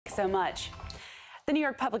Thanks so much. The New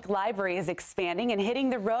York Public Library is expanding and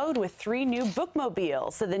hitting the road with 3 new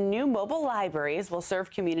bookmobiles. So the new mobile libraries will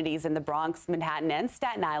serve communities in the Bronx, Manhattan, and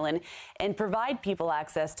Staten Island and provide people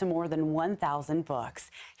access to more than 1,000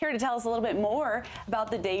 books. Here to tell us a little bit more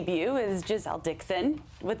about the debut is Gesille Dixon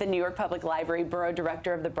with the New York Public Library Borough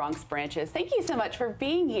Director of the Bronx branches. Thank you so much for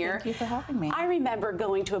being here. Thank you for having me. I remember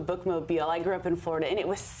going to a bookmobile. I grew up in Florida, and it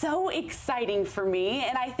was so exciting for me.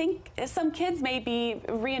 And I think some kids may be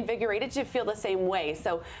reinvigorated to feel the same way.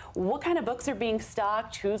 So what kind of books are being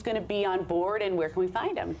stocked? Who's going to be on board, and where can we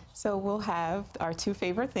find them? So we'll have our 2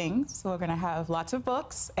 favorite things. So we're going to have lots of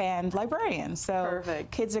books and librarians. So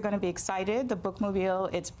Perfect. Kids are going to be excited. The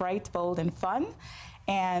bookmobile, it's bright, bold, and fun.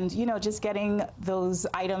 And, you know, just getting those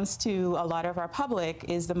items to a lot of our public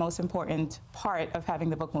is the most important part of having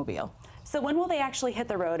the bookmobile. So when will they actually hit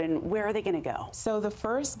the road, and where are they going to go? So the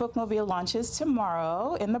first bookmobile launches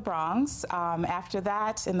tomorrow in the Bronx. After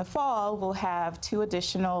that, in the fall, we'll have 2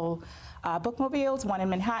 additional bookmobiles, one in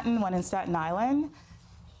Manhattan, one in Staten Island.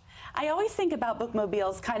 I always think about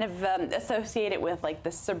bookmobiles kind of associated with like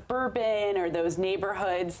the suburban or those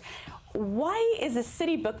neighborhoods. Why is a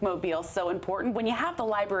city bookmobile so important when you have the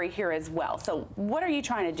library here as well? So what are you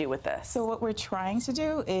trying to do with this? So what we're trying to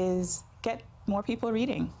do is get more people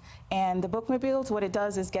reading. And the bookmobiles, what it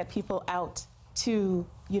does is get people out to,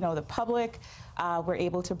 you know, the public. We're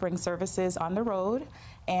able to bring services on the road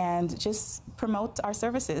and just promote our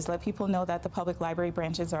services, let people know that the public library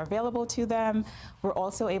branches are available to them. We're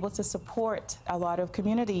also able to support a lot of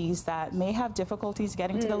communities that may have difficulties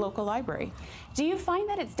getting to the local library. Do you find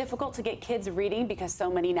that it's difficult to get kids reading because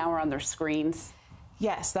so many now are on their screens?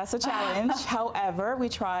 Yes, that's a challenge. However, we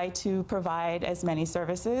try to provide as many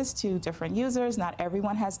services to different users. Not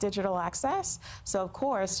everyone has digital access. So, of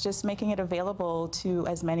course, just making it available to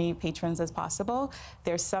as many patrons as possible.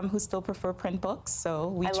 There's some who still prefer print books, so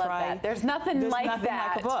we try. Love that. There's nothing like like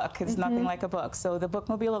a book. There's nothing like a book. So the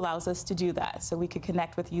bookmobile allows us to do that. So we could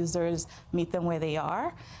connect with users, meet them where they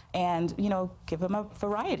are, and, you know, give them a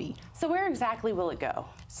variety. So where exactly will it go?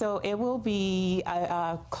 So it will be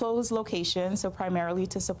a closed location, so primarily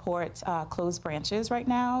to support closed branches right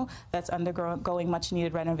now that's undergoing much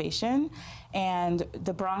needed renovation. And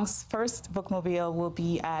the Bronx first bookmobile will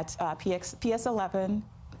be at PS 11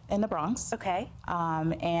 in the Bronx. Okay.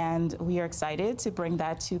 And we are excited to bring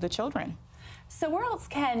that to the children. So where else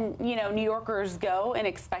can, you know, New Yorkers go and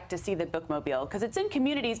expect to see the bookmobile? Because it's in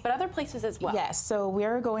communities, but other places as well. Yes, so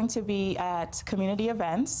we're going to be at community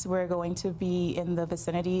events. We're going to be in the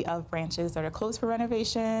vicinity of branches that are closed for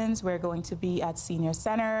renovations. We're going to be at senior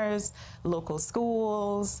centers, local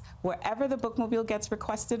schools. Wherever the bookmobile gets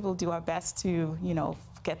requested, we'll do our best to, you know,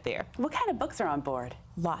 get there. What kind of books are on board?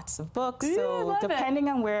 Lots of books. Ooh, so depending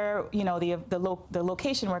on where, you know, the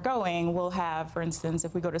location we're going, we'll have, for instance,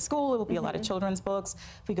 if we go to school, it will be a lot of children's books.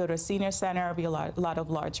 If we go to a senior center, it'll be a lot of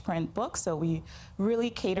large print books. So we really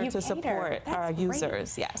cater to support our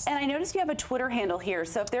users. Yes. And I noticed you have a Twitter handle here.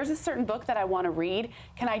 So if there's a certain book that I want to read,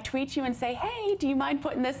 can I tweet you and say, hey, do you mind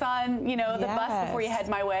putting this on, you know, the bus before you head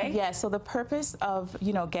my way? Yes. So the purpose of,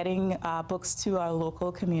 you know, getting books to our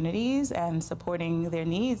local communities and supporting their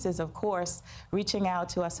needs is, of course, reaching out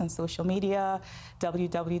to us on social media,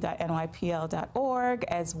 www.nypl.org,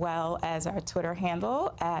 as well as our Twitter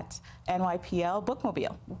handle at NYPL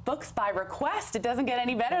Bookmobile. Books by request. It doesn't get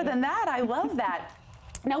any better than that. I love that.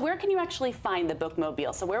 Now, where can you actually find the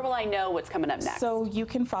bookmobile? So where will I know what's coming up next? So you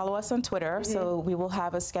can follow us on Twitter. So we will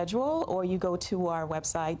have a schedule, or you go to our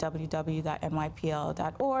website,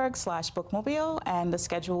 www.nypl.org/bookmobile, and the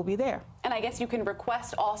schedule will be there. And I guess you can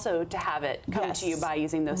request also to have it come to you by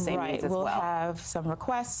using those same means as well. We'll have some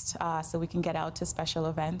requests so we can get out to special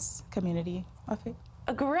events, community. Okay.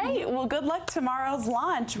 Great. Well, good luck tomorrow's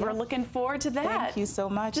launch. We're looking forward to that. Thank you so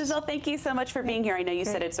much. Gesille, thank you so much for being here. I know you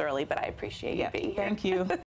said it's early, but I appreciate you being here. Thank you.